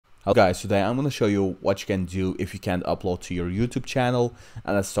Hello guys, today I'm going to show you what you can do if you can't upload to your YouTube channel,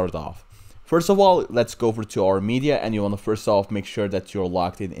 and let's start off. First of all, let's go over to our media, and you want to first off make sure that you're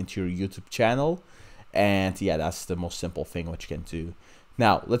logged in into your YouTube channel, and yeah, that's the most simple thing what you can do.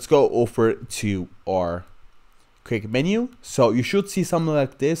 Now let's go over to our quick menu. So you should see something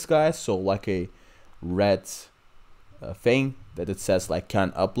like this, guys, so like a red thing that it says like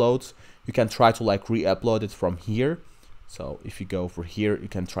can't upload. You can try to like re-upload it from here. So if you go over here, you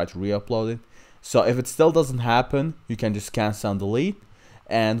can try to re-upload it. So if it still doesn't happen, you can just cancel and delete.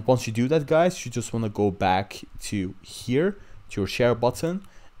 And once you do that, guys, you just want to go back to here, to your share button,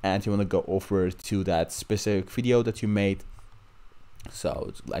 and you want to go over to that specific video that you made. So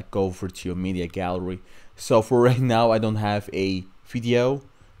it's like go over to your media gallery. So for right now, I don't have a video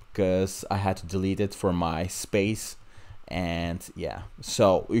because I had to delete it for my space. And yeah,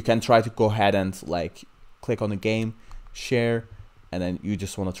 so you can try to go ahead and like click on the game, share, and then you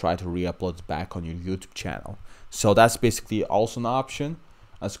just want to try to re-upload it back on your YouTube channel. So that's basically also an option.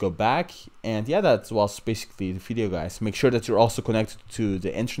 Let's go back, and yeah, that was basically the video, guys. Make sure that you're also connected to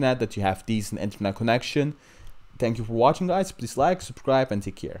the internet, that you have decent internet connection. Thank you for watching, guys. Please like, subscribe, and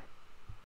take care.